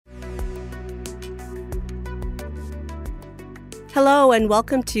Hello and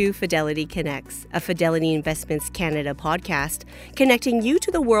welcome to Fidelity Connects, a Fidelity Investments Canada podcast, connecting you to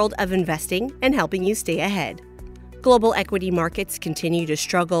the world of investing and helping you stay ahead. Global equity markets continue to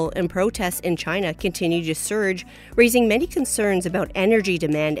struggle and protests in China continue to surge, raising many concerns about energy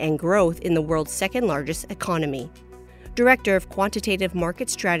demand and growth in the world's second largest economy. Director of Quantitative Market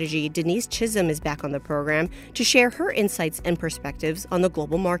Strategy Denise Chisholm is back on the program to share her insights and perspectives on the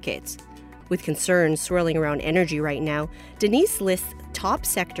global markets. With concerns swirling around energy right now, Denise lists top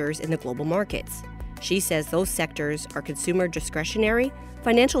sectors in the global markets. She says those sectors are consumer discretionary,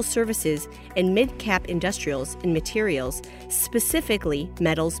 financial services, and mid-cap industrials and materials, specifically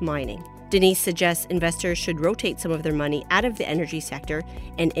metals mining. Denise suggests investors should rotate some of their money out of the energy sector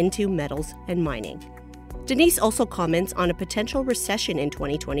and into metals and mining. Denise also comments on a potential recession in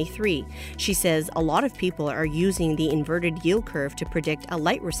 2023. She says a lot of people are using the inverted yield curve to predict a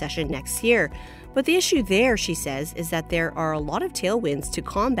light recession next year. But the issue there, she says, is that there are a lot of tailwinds to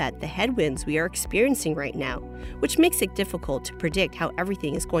combat the headwinds we are experiencing right now, which makes it difficult to predict how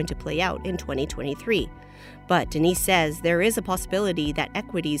everything is going to play out in 2023. But Denise says there is a possibility that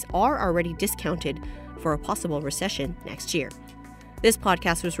equities are already discounted for a possible recession next year. This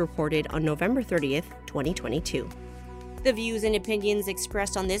podcast was reported on November 30th, 2022. The views and opinions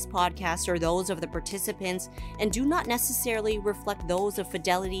expressed on this podcast are those of the participants and do not necessarily reflect those of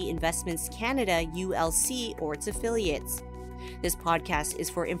Fidelity Investments Canada, ULC, or its affiliates. This podcast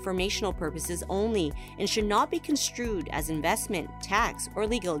is for informational purposes only and should not be construed as investment, tax, or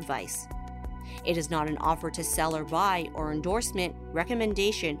legal advice. It is not an offer to sell or buy or endorsement,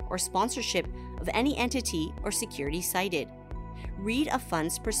 recommendation, or sponsorship of any entity or security cited. Read a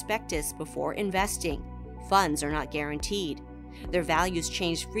fund's prospectus before investing. Funds are not guaranteed. Their values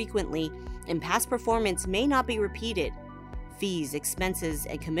change frequently, and past performance may not be repeated. Fees, expenses,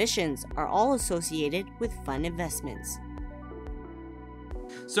 and commissions are all associated with fund investments.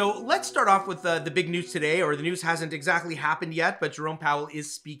 So let's start off with the big news today, or the news hasn't exactly happened yet, but Jerome Powell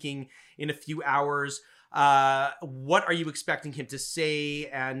is speaking in a few hours. What are you expecting him to say,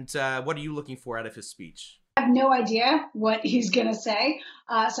 and what are you looking for out of his speech? I have no idea what he's going to say,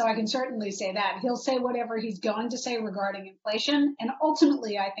 so I can certainly say that. He'll say whatever he's going to say regarding inflation, and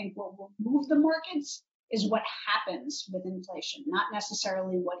ultimately I think what will move the markets is what happens with inflation, not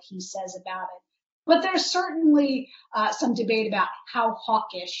necessarily what he says about it. But there's certainly some debate about how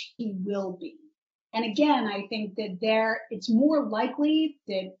hawkish he will be. And again, I think that it's more likely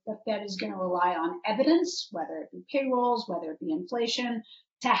that the Fed is going to rely on evidence, whether it be payrolls, whether it be inflation,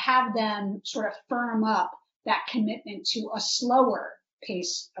 to have them sort of firm up that commitment to a slower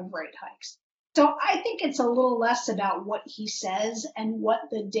pace of rate hikes. So I think it's a little less about what he says and what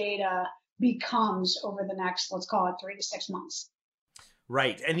the data becomes over the next, let's call it 3 to 6 months.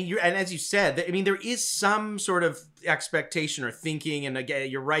 Right. And as you said, I mean, there is some sort of expectation or thinking, and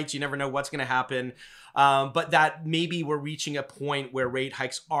again, you're right, you never know what's going to happen, but that maybe we're reaching a point where rate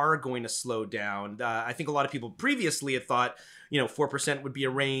hikes are going to slow down. I think a lot of people previously had thought, 4% would be a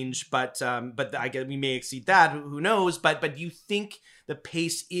range, but I guess we may exceed that. Who knows? But do you think the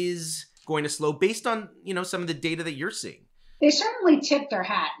pace is going to slow based on, some of the data that you're seeing? They certainly tipped their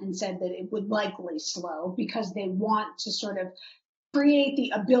hat and said that it would likely slow because they want to sort of create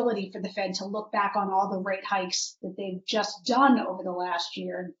the ability for the Fed to look back on all the rate hikes that they've just done over the last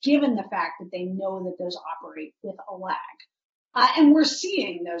year, given the fact that they know that those operate with a lag. And we're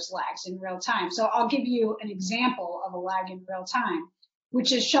seeing those lags in real time. So I'll give you an example of a lag in real time,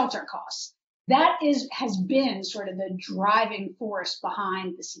 which is shelter costs. That has been sort of the driving force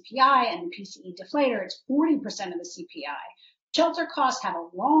behind the CPI and the PCE deflator. It's 40% of the CPI. Shelter costs have a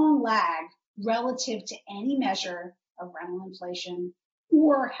long lag relative to any measure of rental inflation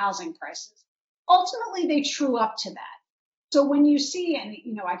or housing prices. Ultimately, they true up to that. So when you see, and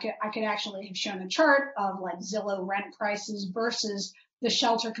I could actually have shown a chart of like Zillow rent prices versus the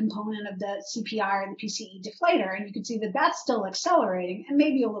shelter component of the CPI or the PCE deflator, and you can see that that's still accelerating and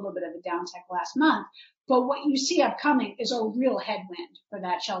maybe a little bit of a downtick last month. But what you see upcoming is a real headwind for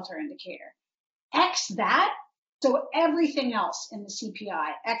that shelter indicator. X that, so everything else in the CPI,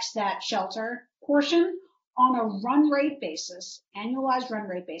 X that shelter portion, on a run rate basis, annualized run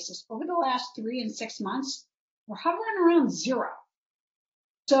rate basis, over the last 3 and 6 months, we're hovering around 0.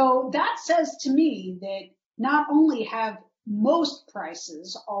 So that says to me that not only have most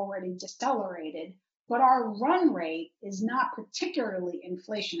prices already decelerated, but our run rate is not particularly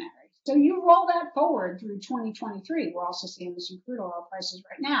inflationary. So you roll that forward through 2023. We're also seeing this in crude oil prices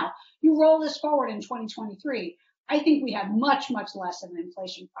right now. You roll this forward in 2023, I think we have much, much less of an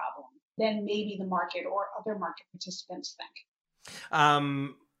inflation problem than maybe the market or other market participants think.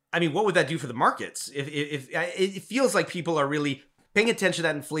 I mean, what would that do for the markets? If it feels like people are really paying attention to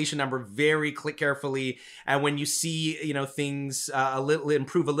that inflation number very carefully, and when you see things a little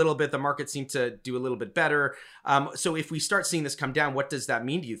improve a little bit, the markets seem to do a little bit better. So if we start seeing this come down, what does that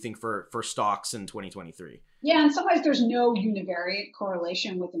mean, do you think, for stocks in 2023? Yeah, in some ways, there's no univariate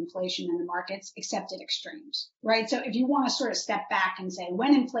correlation with inflation in the markets except at extremes, right? So if you want to sort of step back and say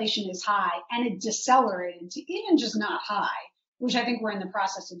when inflation is high and it decelerated to even just not high, which I think we're in the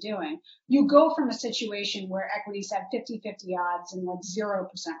process of doing, you go from a situation where equities have 50-50 odds and like 0%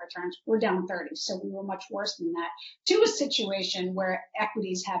 returns, we're down 30, so we were much worse than that, to a situation where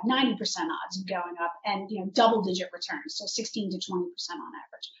equities have 90% odds of going up and double-digit returns, so 16 to 20% on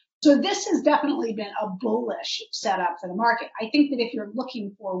average. So this has definitely been a bullish setup for the market. I think that if you're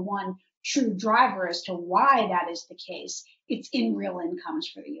looking for one true driver as to why that is the case, it's in real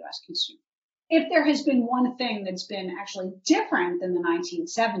incomes for the U.S. consumer. If there has been one thing that's been actually different than the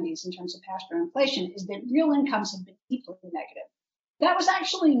 1970s in terms of pass-through inflation, is that real incomes have been deeply negative. That was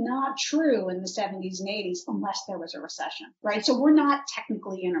actually not true in the 70s and 80s unless there was a recession, right? So we're not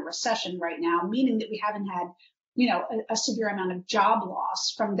technically in a recession right now, meaning that we haven't had a severe amount of job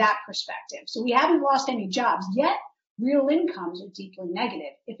loss from that perspective. So we haven't lost any jobs, yet real incomes are deeply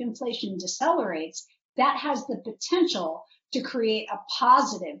negative. If inflation decelerates, that has the potential to create a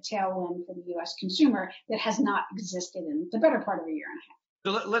positive tailwind for the U.S. consumer that has not existed in the better part of a year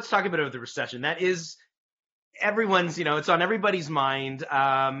and a half. So let's talk a bit about the recession. That is everyone's, it's on everybody's mind.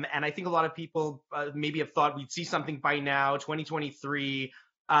 And I think a lot of people maybe have thought we'd see something by now. 2023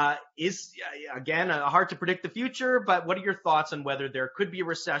 is, again, hard to predict the future. But what are your thoughts on whether there could be a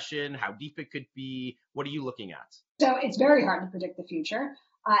recession, how deep it could be? What are you looking at? So it's very hard to predict the future.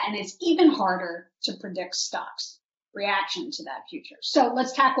 And it's even harder to predict stocks' reaction to that future. So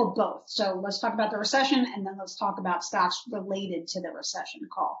let's tackle both. So let's talk about the recession, and then let's talk about stocks related to the recession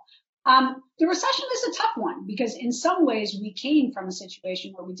call. The recession is a tough one because in some ways we came from a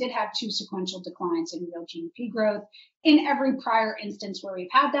situation where we did have 2 sequential declines in real GDP growth. In every prior instance where we've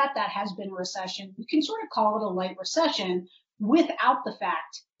had that has been a recession. You can sort of call it a light recession without the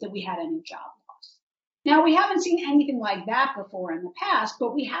fact that we had any job loss. Now, we haven't seen anything like that before in the past,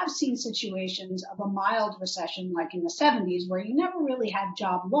 but we have seen situations of a mild recession like in the 70s where you never really had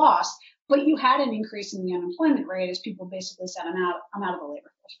job loss, but you had an increase in the unemployment rate as people basically said, I'm out of the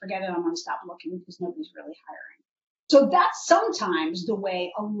labor force. Forget it, I'm going to stop looking because nobody's really hiring. So that's sometimes the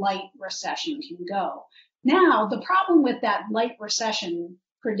way a light recession can go. Now, the problem with that light recession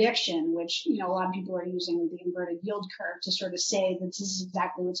prediction, which, a lot of people are using the inverted yield curve to sort of say that this is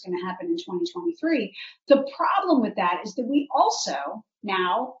exactly what's going to happen in 2023. The problem with that is that we also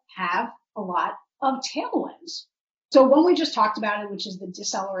now have a lot of tailwinds. So one we just talked about it, which is the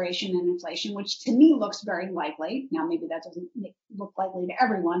deceleration in inflation, which to me looks very likely. Now, maybe that doesn't look likely to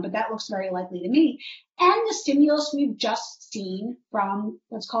everyone, but that looks very likely to me. And the stimulus we've just seen from,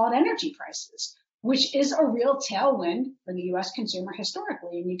 let's call it energy prices, which is a real tailwind for the U.S. consumer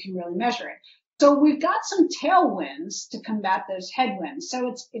historically, and you can really measure it. So we've got some tailwinds to combat those headwinds.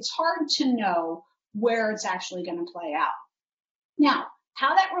 So it's hard to know where it's actually going to play out. Now,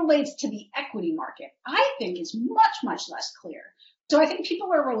 how that relates to the equity market, I think is much, much less clear. So I think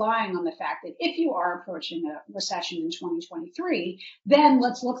people are relying on the fact that if you are approaching a recession in 2023, then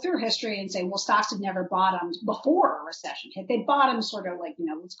let's look through history and say, well, stocks have never bottomed before a recession hit. They bottom sort of like,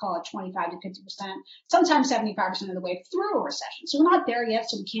 let's call it 25 to 50%, sometimes 75% of the way through a recession. So we're not there yet,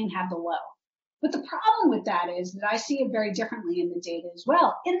 so we can't have the low. But the problem with that is that I see it very differently in the data as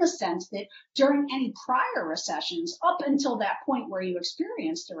well, in the sense that during any prior recessions, up until that point where you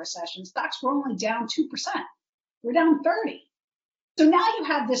experienced a recession, stocks were only down 2%. We're down 30%. So now you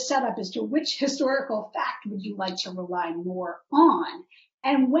have this setup as to which historical fact would you like to rely more on.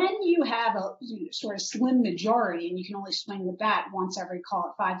 And when you have a sort of slim majority and you can only swing the bat once every, call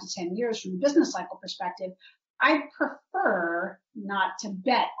it 5 to 10 years from a business cycle perspective, I prefer not to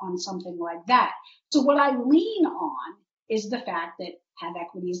bet on something like that. So what I lean on is the fact that have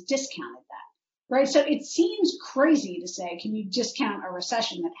equities discounted that, right? So it seems crazy to say, can you discount a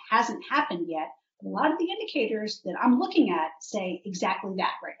recession that hasn't happened yet? But a lot of the indicators that I'm looking at say exactly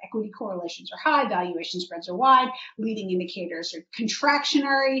that, right? Equity correlations are high, valuation spreads are wide, leading indicators are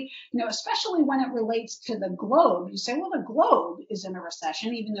contractionary, especially when it relates to the globe. You say, well, the globe is in a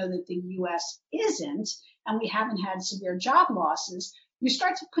recession, even though that the U.S. isn't, and we haven't had severe job losses. You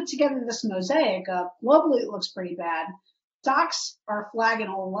start to put together this mosaic of globally it looks pretty bad. Stocks are flagging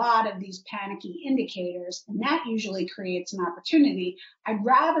a lot of these panicky indicators, and that usually creates an opportunity. I'd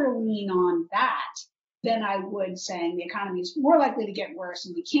rather lean on that than I would saying the economy is more likely to get worse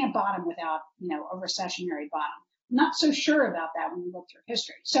and we can't bottom without, a recessionary bottom. not so sure about that when you look through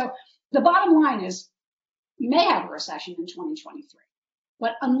history. So the bottom line is we may have a recession in 2023.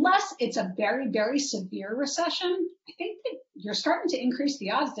 But unless it's a very, very severe recession, I think that you're starting to increase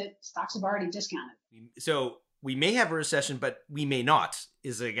the odds that stocks have already discounted. So we may have a recession, but we may not,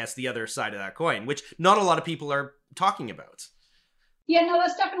 is I guess the other side of that coin, which not a lot of people are talking about. Yeah, no,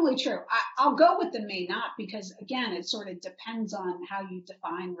 that's definitely true. I'll go with the may not because, again, it sort of depends on how you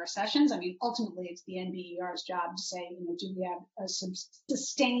define recessions. I mean, ultimately, it's the NBER's job to say, do we have a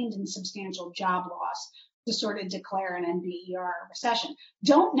sustained and substantial job loss to sort of declare an NBER recession?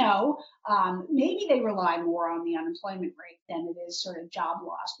 Don't know. Maybe they rely more on the unemployment rate than it is sort of job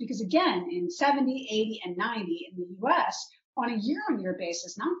loss. Because, again, in 70, 80, and 90 in the U.S., on a year-on-year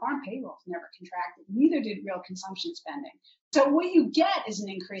basis, non-farm payrolls never contracted. Neither did real consumption spending. So what you get is an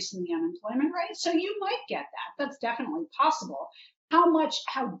increase in the unemployment rate. So you might get that. That's definitely possible.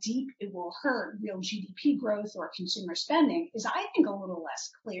 How deep it will hurt real GDP growth or consumer spending is, I think, a little less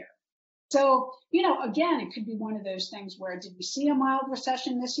clear. So, again, it could be one of those things where, did we see a mild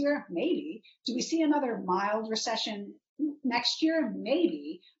recession this year? Maybe. Do we see another mild recession next year?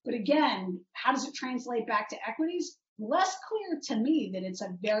 Maybe. But again, how does it translate back to equities? Less clear to me that it's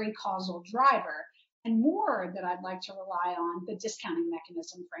a very causal driver, and more that I'd like to rely on the discounting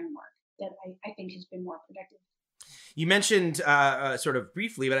mechanism framework that I think has been more predictive. You mentioned sort of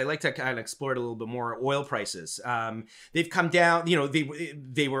briefly, but I'd like to kind of explore it a little bit more. Oil prices, they've come down.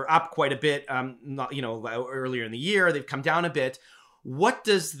 They were up quite a bit. Earlier in the year, they've come down a bit. What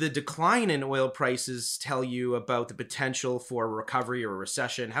does the decline in oil prices tell you about the potential for a recovery or a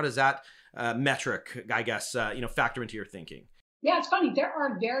recession? How does that metric, I guess, factor into your thinking? Yeah, it's funny. There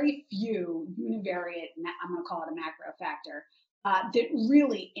are very few univariate, I'm going to call it a macro factor, that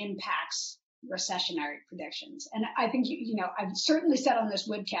really impacts recessionary predictions. And I think, I've certainly said on this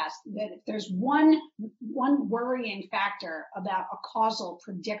webcast that if there's one worrying factor about a causal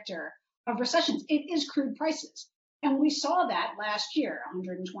predictor of recessions, it is crude prices. And we saw that last year,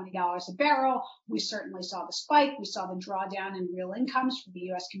 $120 a barrel. We certainly saw the spike. We saw the drawdown in real incomes for the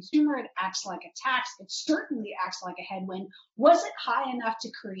U.S. consumer. It acts like a tax. It certainly acts like a headwind. Was it high enough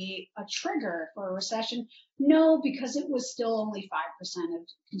to create a trigger for a recession? No, because it was still only 5% of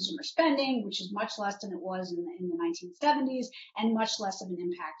consumer spending, which is much less than it was in the 1970s and much less of an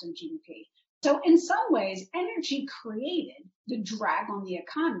impact on GDP. So in some ways, energy created the drag on the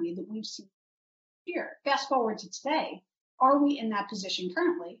economy that we've seen here. Fast forward to today. Are we in that position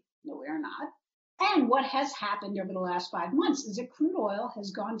currently? No, we are not. And what has happened over the last 5 months is that crude oil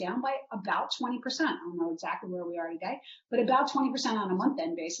has gone down by about 20%. I don't know exactly where we are today, but about 20% on a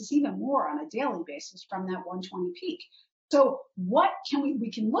month-end basis, even more on a daily basis from that 120 peak. So what can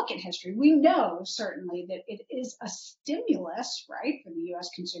we can look at history. We know certainly that it is a stimulus, right, for the U.S.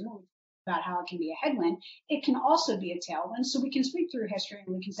 consumer, about how it can be a headwind. It can also be a tailwind. So we can sweep through history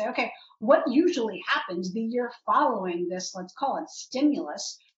and we can say, okay, what usually happens the year following this, let's call it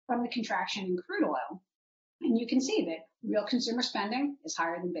stimulus from the contraction in crude oil? And you can see that real consumer spending is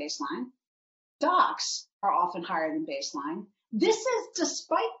higher than baseline. Stocks are often higher than baseline. This is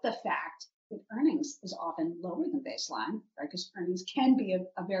despite the fact that earnings is often lower than baseline, right? Because earnings can be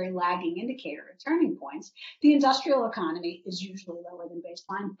a very lagging indicator at turning points. The industrial economy is usually lower than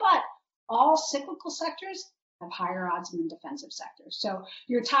baseline, but all cyclical sectors have higher odds than defensive sectors. So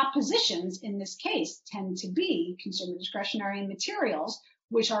your top positions in this case tend to be consumer discretionary and materials,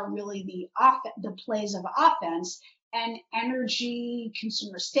 which are really the plays of offense, and energy,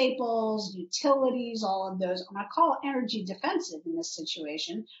 consumer staples, utilities, all of those. I'm going to call energy defensive in this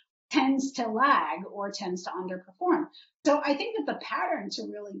situation, tends to lag or tends to underperform. So I think that the pattern to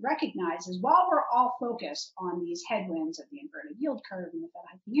really recognize is while we're all focused on these headwinds of the inverted yield curve and the Fed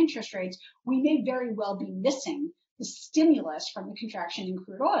hiking interest rates, we may very well be missing the stimulus from the contraction in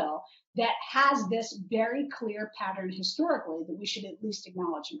crude oil that has this very clear pattern historically that we should at least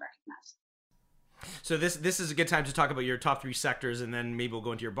acknowledge and recognize. So this is a good time to talk about your top 3 sectors, and then maybe we'll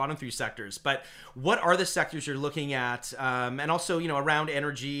go into your bottom 3 sectors. But what are the sectors you're looking at, and also around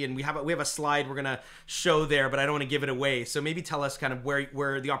energy? And we have a slide we're going to show there, but I don't want to give it away. So maybe tell us kind of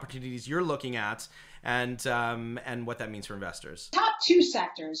where the opportunities you're looking at, and what that means for investors. Top 2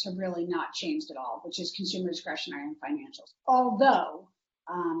 sectors have really not changed at all, which is consumer discretionary and financials. Although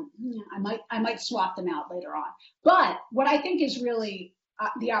I might swap them out later on. But what I think is really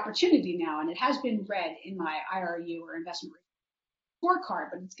the opportunity now, and it has been read in my IRU or investment scorecard,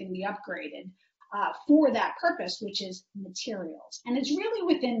 but it's going to be upgraded for that purpose, which is materials. And it's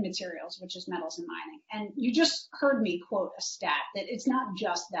really within materials, which is metals and mining. And you just heard me quote a stat that it's not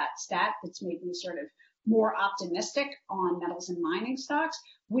just that stat that's made me sort of more optimistic on metals and mining stocks,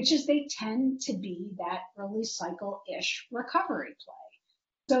 which is they tend to be that early cycle-ish recovery play.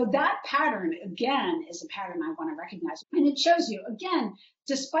 So that pattern, again, is a pattern I want to recognize. And it shows you, again,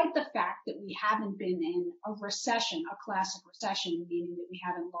 despite the fact that we haven't been in a recession, a classic recession, meaning that we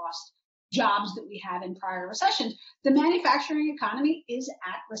haven't lost jobs that we had in prior recessions, the manufacturing economy is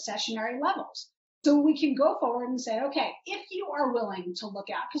at recessionary levels. So we can go forward and say, okay, if you are willing to look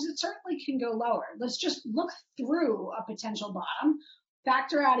out, because it certainly can go lower, let's just look through a potential bottom,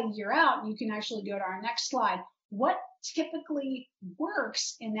 factor out a year out, and you can actually go to our next slide. What typically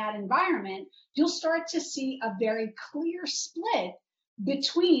works in that environment, you'll start to see a very clear split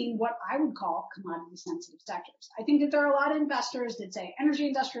between what I would call commodity sensitive sectors. I think that there are a lot of investors that say energy,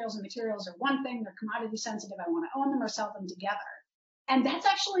 industrials, and materials are one thing, they're commodity sensitive, I want to own them or sell them together. And that's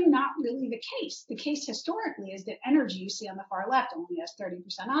actually not really the case. The case historically is that energy, you see on the far left, only has 30%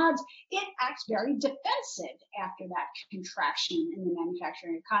 odds. It acts very defensive after that contraction in the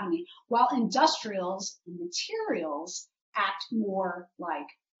manufacturing economy, while industrials and materials act more like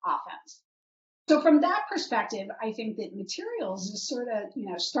offense. So from that perspective, I think that materials is sort of,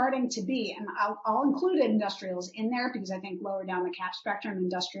 starting to be, and I'll include industrials in there because I think lower down the cap spectrum,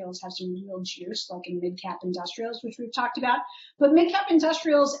 industrials have some real juice, like in mid-cap industrials, which we've talked about. But mid-cap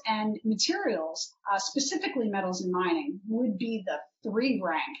industrials and materials, specifically metals and mining, would be the 3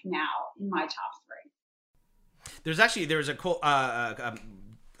 rank now in my top 3. There's a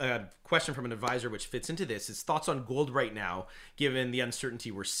question from an advisor which fits into this. His thoughts on gold right now, given the uncertainty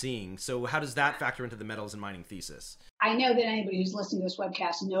we're seeing. So how does that factor into the metals and mining thesis? I know that anybody who's listening to this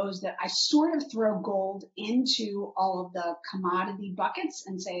webcast knows that I sort of throw gold into all of the commodity buckets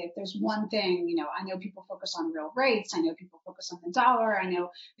and say, if there's one thing, I know people focus on real rates. I know people focus on the dollar. I know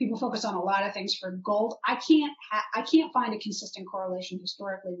people focus on a lot of things for gold. I can't find a consistent correlation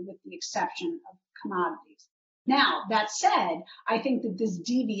historically with the exception of commodities. Now, that said, I think that this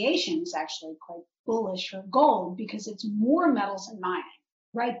deviation is actually quite bullish for gold because it's more metals and mining,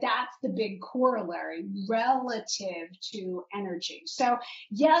 right? That's the big corollary relative to energy. So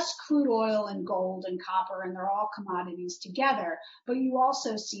yes, crude oil and gold and copper, and they're all commodities together, but you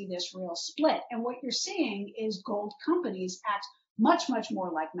also see this real split. And what you're seeing is gold companies act much, much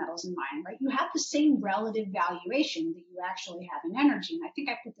more like metals and mining, right? You have the same relative valuation that you actually have in energy. And I think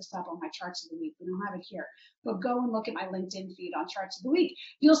I put this up on my charts of the week. We don't have it here, but go and look at my LinkedIn feed on charts of the week.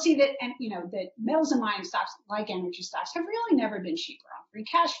 You'll see that, that metals and mining stocks, like energy stocks, have really never been cheaper on free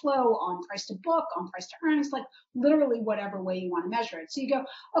cash flow, on price to book, on price to earnings, like literally whatever way you want to measure it. So you go,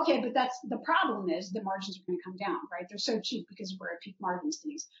 okay, but that's the problem is the margins are going to come down, right? They're so cheap because we're at peak margins to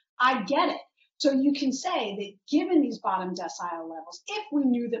these. I get it. So you can say that given these bottom decile levels, if we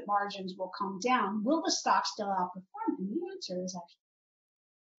knew that margins will come down, will the stock still outperform? And the answer is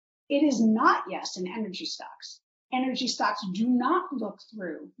actually, it is not yes in energy stocks. Energy stocks do not look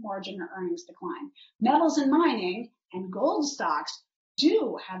through margin or earnings decline. Metals and mining and gold stocks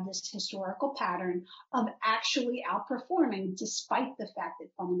do have this historical pattern of actually outperforming despite the fact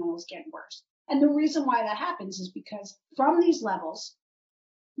that fundamentals get worse. And the reason why that happens is because from these levels,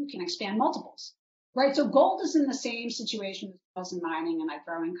 you can expand multiples, right? So gold is in the same situation as metals and mining, and I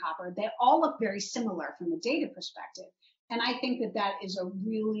throw in copper. They all look very similar from a data perspective. And I think that that is a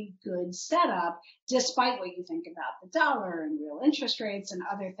really good setup, despite what you think about the dollar and real interest rates and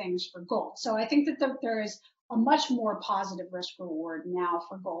other things for gold. So I think that there is a much more positive risk reward now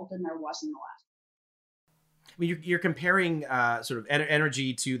for gold than there was in the last. I mean, you're comparing sort of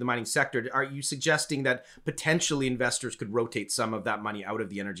energy to the mining sector. Are you suggesting that potentially investors could rotate some of that money out of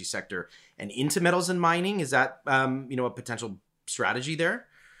the energy sector and into metals and mining? Is that, a potential strategy there?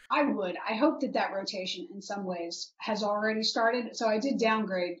 I would. I hope that rotation in some ways has already started. So I did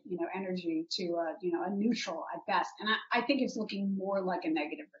downgrade, energy to, a neutral at best. And I think it's looking more like a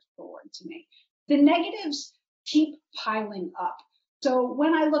negative risk reward to me. The negatives keep piling up. So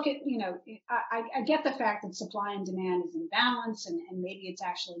when I look at, I get the fact that supply and demand is in balance and maybe it's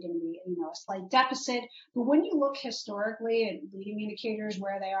actually going to be, a slight deficit. But when you look historically at leading indicators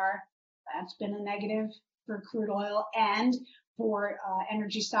where they are, that's been a negative for crude oil and for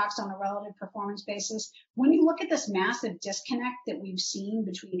energy stocks on a relative performance basis. When you look at this massive disconnect that we've seen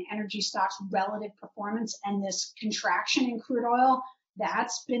between energy stocks' relative performance and this contraction in crude oil,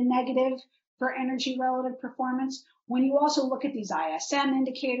 that's been negative for energy relative performance. When you also look at these ISM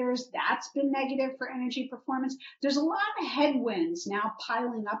indicators, that's been negative for energy performance. There's a lot of headwinds now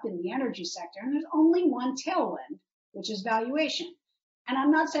piling up in the energy sector, and there's only one tailwind, which is valuation. And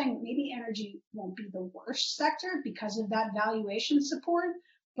I'm not saying maybe energy won't be the worst sector because of that valuation support,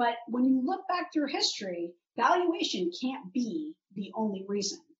 but when you look back through history, valuation can't be the only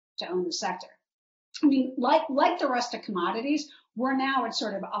reason to own the sector. I mean, like the rest of commodities, we're now at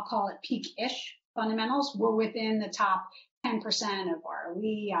sort of, I'll call it peak-ish fundamentals. We're within the top 10% of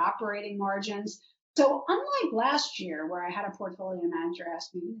ROE, operating margins. So unlike last year, where I had a portfolio manager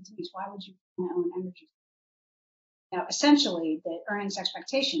ask me, Denise, why would you own energy? Now, essentially, the earnings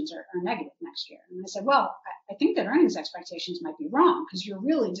expectations are negative next year. And I said, well, I think that earnings expectations might be wrong because you're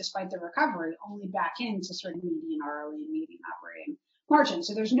really, despite the recovery, only back into sort of median ROE and median operating margin.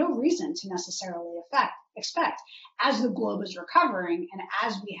 So there's no reason to necessarily expect, as the globe is recovering and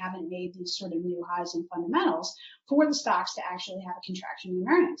as we haven't made these sort of new highs in fundamentals, for the stocks to actually have a contraction in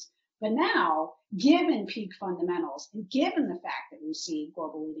earnings. But now, given peak fundamentals and given the fact that we see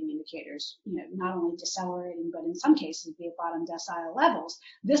global leading indicators, not only decelerating, but in some cases be at bottom decile levels,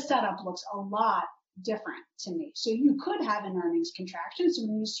 this setup looks a lot different to me. So you could have an earnings contraction. So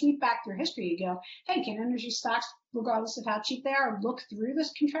when you sweep back through history, you go, hey, can energy stocks, regardless of how cheap they are, look through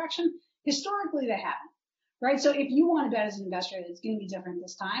this contraction? Historically, they haven't. Right. So if you want to bet as an investor that it's going to be different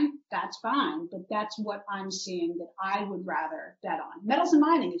this time, that's fine. But that's what I'm seeing that I would rather bet on. Metals and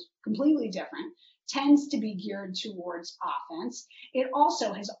mining is completely different, tends to be geared towards offense. It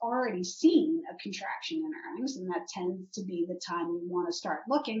also has already seen a contraction in earnings, and that tends to be the time you want to start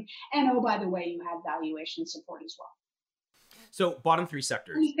looking. And oh, by the way, you have valuation support as well. So bottom three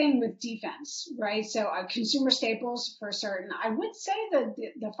sectors. Anything with defense, right? So consumer staples for certain. I would say that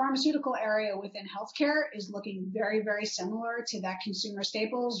the pharmaceutical area within healthcare is looking very, very similar to that consumer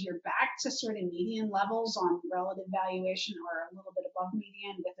staples. You're back to sort of median levels on relative valuation or a little bit above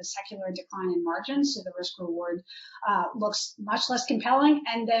median with a secular decline in margins. So the risk reward looks much less compelling.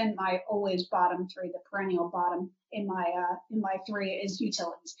 And then my always bottom three, the perennial bottom in my three is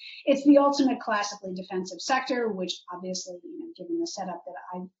utilities. It's the ultimate classically defensive sector, which obviously, given the setup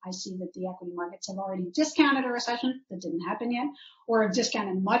that I see that the equity markets have already discounted a recession that didn't happen yet, or have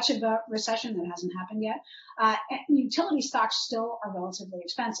discounted much of a recession that hasn't happened yet. Utility stocks still are relatively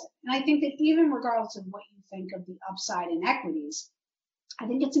expensive. And I think that even regardless of what you think of the upside in equities, I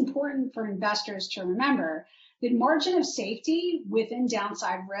think it's important for investors to remember the margin of safety within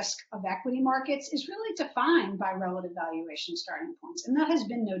downside risk of equity markets is really defined by relative valuation starting points. And that has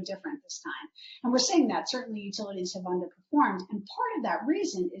been no different this time. And we're seeing that certainly utilities have underperformed. And part of that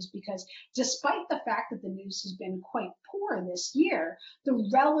reason is because despite the fact that the news has been quite poor this year, the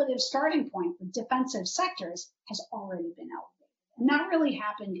relative starting point for defensive sectors has already been elevated. And that really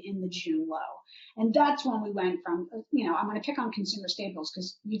happened in the June low. And that's when we went from, I'm going to pick on consumer staples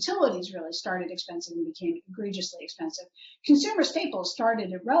because utilities really started expensive and became egregiously expensive. Consumer staples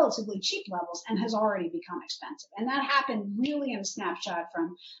started at relatively cheap levels and has already become expensive. And that happened really in a snapshot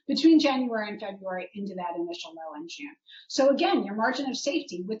from between January and February into that initial low in June. So again, your margin of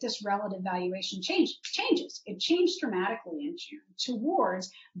safety with this relative valuation changes. It changed dramatically in June towards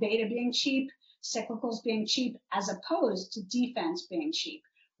beta being cheap, cyclicals being cheap, as opposed to defense being cheap,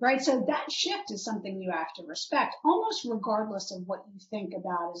 right? So that shift is something you have to respect, almost regardless of what you think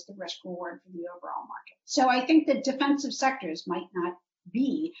about as the risk reward for the overall market. So I think that defensive sectors might not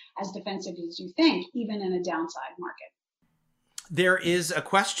be as defensive as you think, even in a downside market. There is a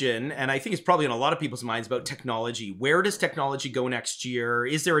question, and I think it's probably in a lot of people's minds, about technology. Where does technology go next year?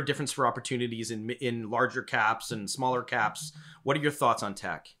 Is there a difference for opportunities in larger caps and smaller caps? What are your thoughts on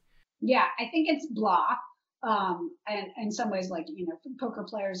tech? Yeah, I think it's blah. And in some ways, like, poker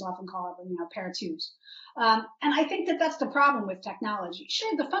players often call it, a pair of twos. And I think that that's the problem with technology.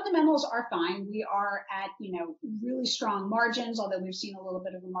 Sure, the fundamentals are fine. We are at, really strong margins, although we've seen a little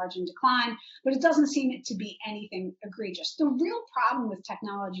bit of a margin decline, but it doesn't seem it to be anything egregious. The real problem with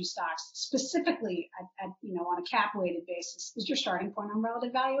technology stocks, specifically at on a cap weighted basis, is your starting point on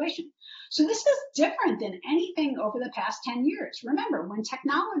relative valuation. So this is different than anything over the past 10 years. Remember, when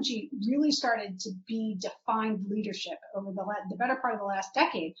technology really started to be defined leadership over the better part of the last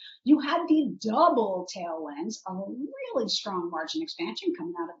decade, you had the double tailwinds of a really strong margin expansion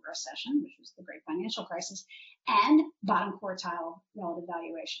coming out of the recession, which was the great financial crisis, and bottom quartile relative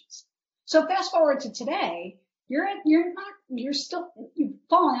valuations. So fast forward to today, you've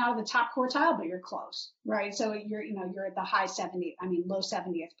fallen out of the top quartile, but you're close, right? So you're at the low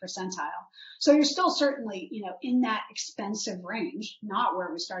 70th percentile. So you're still certainly, in that expensive range, not where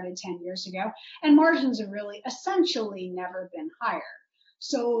we started 10 years ago. And margins have really essentially never been higher.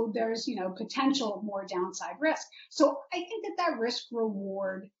 So there's, potential more downside risk. So I think that risk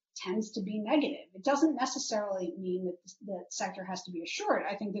reward tends to be negative. It doesn't necessarily mean that the sector has to be a short.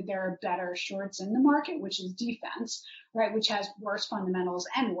 I think that there are better shorts in the market, which is defense, right, which has worse fundamentals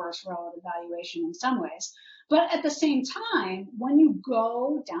and worse relative valuation in some ways. But at the same time, when you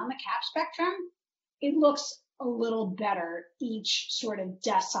go down the cap spectrum, it looks a little better each sort of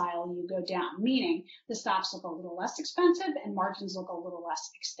decile you go down, meaning the stocks look a little less expensive and margins look a little less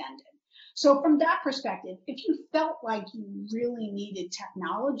extended. So from that perspective, if you felt like you really needed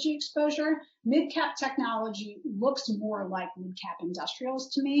technology exposure, mid-cap technology looks more like mid-cap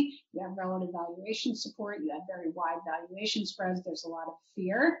industrials to me. You have relative valuation support. You have very wide valuation spreads. There's a lot of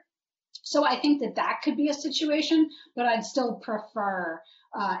fear. So I think that could be a situation, but I'd still prefer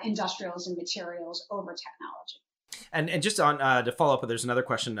industrials and materials over technology. And just on to follow up, there's another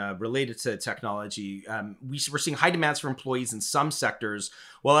question related to technology. We're seeing high demands for employees in some sectors,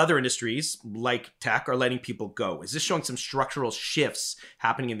 while other industries like tech are letting people go. Is this showing some structural shifts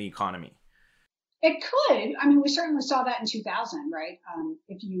happening in the economy? It could. I mean, we certainly saw that in 2000, right?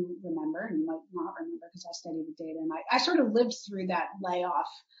 If you remember, and you might not remember because I studied the data, and I sort of lived through that layoff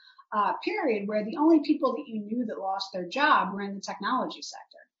period where the only people that you knew that lost their job were in the technology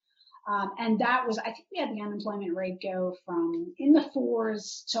sector. And that was, I think we had the unemployment rate go from in the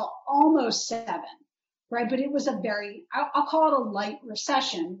 4s to almost 7, right? But it was a very, I'll call it a light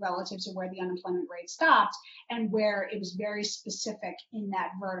recession relative to where the unemployment rate stopped and where it was very specific in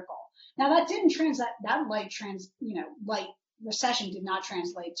that vertical. Now that didn't translate, that light recession did not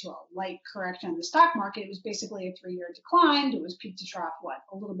translate to a light correction in the stock market. It was basically a 3-year decline. It was peak to trough,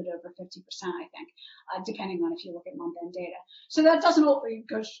 a little bit over 50%, I think, depending on if you look at month-end data. So that doesn't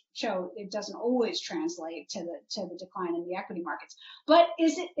show it doesn't always translate to the decline in the equity markets. But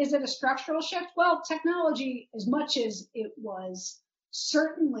is it a structural shift? Well, technology, as much as it was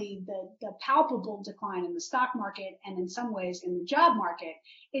certainly the palpable decline in the stock market and in some ways in the job market,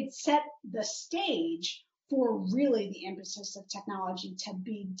 it set the stage for really the emphasis of technology to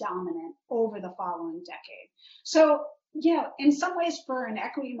be dominant over the following decade. So, in some ways for an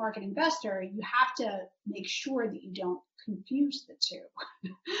equity market investor, you have to make sure that you don't confuse the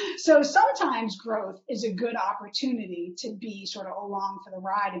two. So sometimes growth is a good opportunity to be sort of along for the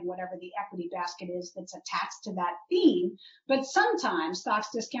ride in whatever the equity basket is that's attached to that theme. But sometimes stocks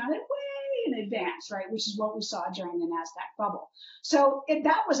discounted way in advance, right? Which is what we saw during the NASDAQ bubble. So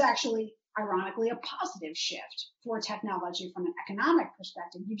that was actually ironically a positive shift for technology from an economic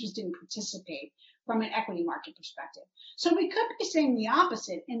perspective. You just didn't participate from an equity market perspective. So we could be saying the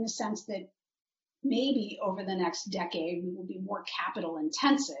opposite in the sense that maybe over the next decade, we will be more capital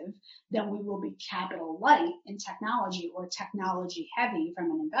intensive than we will be capital light in technology or technology heavy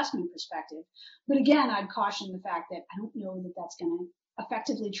from an investment perspective. But again, I'd caution the fact that I don't know that that's going to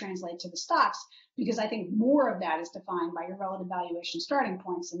effectively translate to the stocks, because I think more of that is defined by your relative valuation starting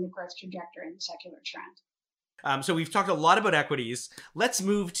points and the growth trajectory and the secular trend. So we've talked a lot about equities. Let's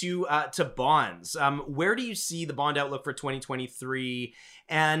move to bonds. Where do you see the bond outlook for 2023?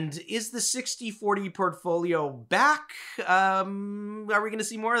 And is the 60-40 portfolio back? Are we going to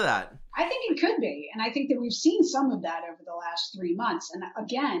see more of that? I think it could be. And I think that we've seen some of that over the last 3 months. And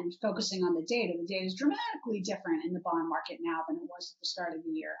again, focusing on the data is dramatically different in the bond market now than it was at the start of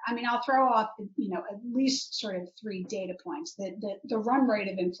the year. I mean, I'll throw off, at least sort of 3 data points. The run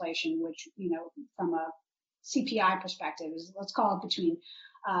rate of inflation, which, from a CPI perspective is, let's call it between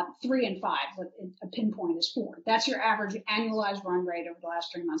 3 and 5. A pinpoint is 4. That's your average annualized run rate over the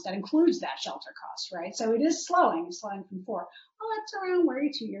last 3 months. That includes that shelter cost, right? So it is slowing. It's slowing from 4. Well, that's around where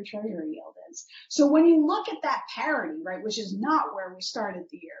your 2-year treasury yield is. So when you look at that parity, right, which is not where we started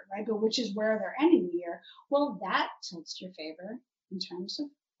the year, right, but which is where they're ending the year, well, that tilts your favor in terms of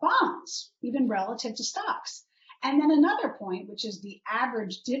bonds, even relative to stocks. And then another point, which is the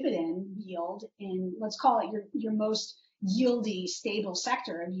average dividend yield in, let's call it your most yieldy, stable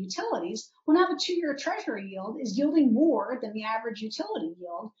sector of utilities. Well, now the 2-year treasury yield is yielding more than the average utility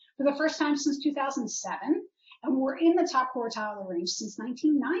yield for the first time since 2007. And we're in the top quartile of the range since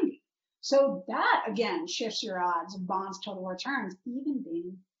 1990. So that, again, shifts your odds of bonds total returns even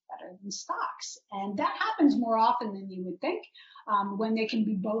being better than stocks. And that happens more often than you would think, when they can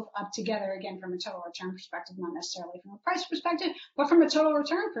be both up together, again, from a total return perspective, not necessarily from a price perspective, but from a total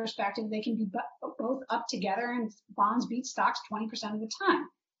return perspective, they can be both up together, and bonds beat stocks 20% of the time.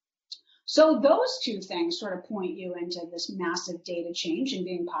 So those 2 things sort of point you into this massive data change and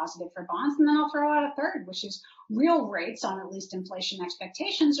being positive for bonds. And then I'll throw out a third, which is real rates on at least inflation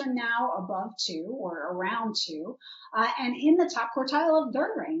expectations are now above 2 or around 2, and in the top quartile of their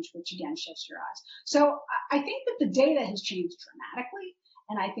range, which again shifts your odds. So I think that the data has changed dramatically.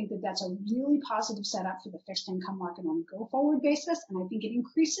 And I think that that's a really positive setup for the fixed income market on a go-forward basis. And I think it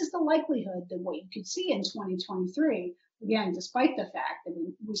increases the likelihood that what you could see in 2023, again, despite the fact that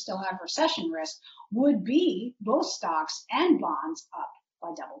we still have recession risk, would be both stocks and bonds up by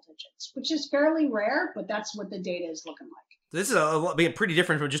double digits, which is fairly rare, but that's what the data is looking like. This is pretty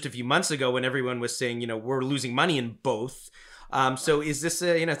different from just a few months ago when everyone was saying, we're losing money in both. So is this,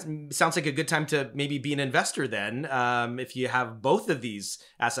 sounds like a good time to maybe be an investor then, if you have both of these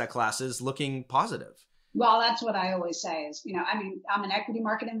asset classes looking positive? Well, that's what I always say is, I'm an equity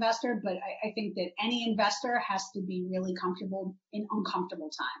market investor, but I think that any investor has to be really comfortable in uncomfortable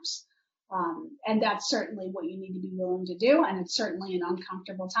times. And that's certainly what you need to be willing to do. And it's certainly an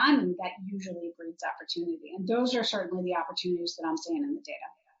uncomfortable time, and that usually breeds opportunity. And those are certainly the opportunities that I'm seeing in the data.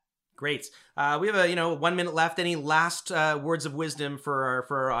 Great. We have 1 minute left. Any last words of wisdom for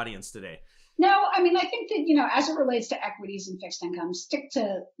our audience today? No, I think that, as it relates to equities and fixed income, stick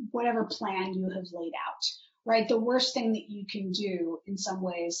to whatever plan you have laid out, right? The worst thing that you can do in some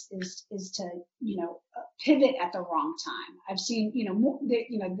ways is to, pivot at the wrong time. I've seen,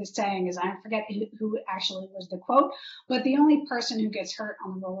 the saying is, I forget who actually was the quote, but the only person who gets hurt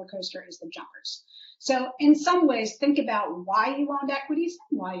on the roller coaster is the jumpers. So in some ways, think about why you owned equities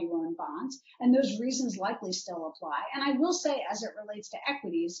and why you own bonds, and those reasons likely still apply. And I will say, as it relates to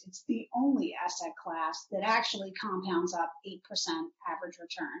equities, it's the only asset class that actually compounds up 8% average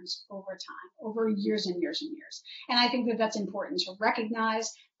returns over time, over years and years and years. And I think that that's important to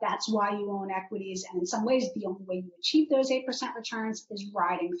recognize. That's why you own equities. And in some ways, the only way you achieve those 8% returns is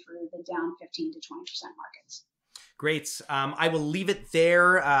riding through the down 15 to 20% markets. Great. I will leave it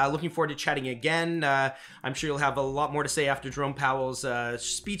there. Looking forward to chatting again. I'm sure you'll have a lot more to say after Jerome Powell's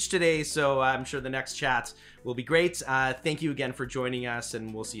speech today, so I'm sure the next chat will be great. Thank you again for joining us,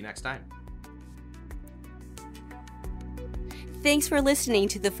 and we'll see you next time. Thanks for listening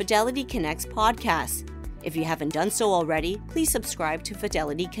to the Fidelity Connects podcast. If you haven't done so already, please subscribe to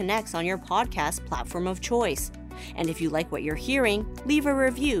Fidelity Connects on your podcast platform of choice. And if you like what you're hearing, leave a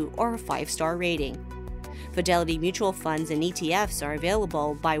review or a 5-star rating. Fidelity mutual funds and ETFs are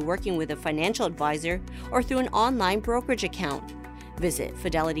available by working with a financial advisor or through an online brokerage account. Visit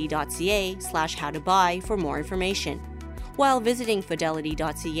fidelity.ca/howtobuy for more information. While visiting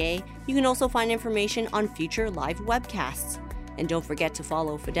fidelity.ca, you can also find information on future live webcasts. And don't forget to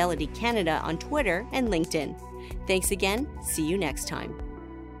follow Fidelity Canada on Twitter and LinkedIn. Thanks again. See you next time.